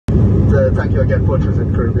thank you again for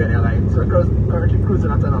choosing Caribbean Airlines. We're currently cruising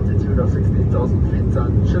at an altitude of 16,000 feet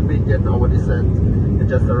and should begin our descent in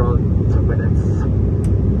just around 2 minutes.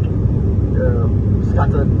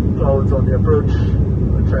 Scattered clouds on the approach.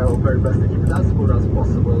 We'll try our very best to keep it as cool as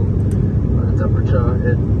possible. The temperature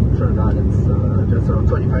in Trinidad is just around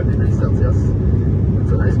 25 degrees Celsius.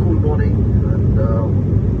 It's a nice cool morning,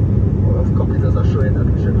 and computers are showing that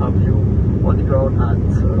we should have you on the ground at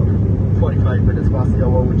 45 minutes past the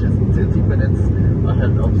hour, which is 30 minutes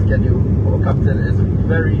ahead of schedule. Our captain is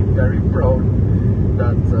very, very proud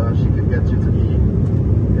that she can get you to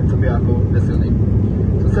the Tobago this evening.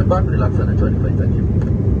 So sit back, relax, and enjoy the flight. Thank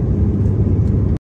you.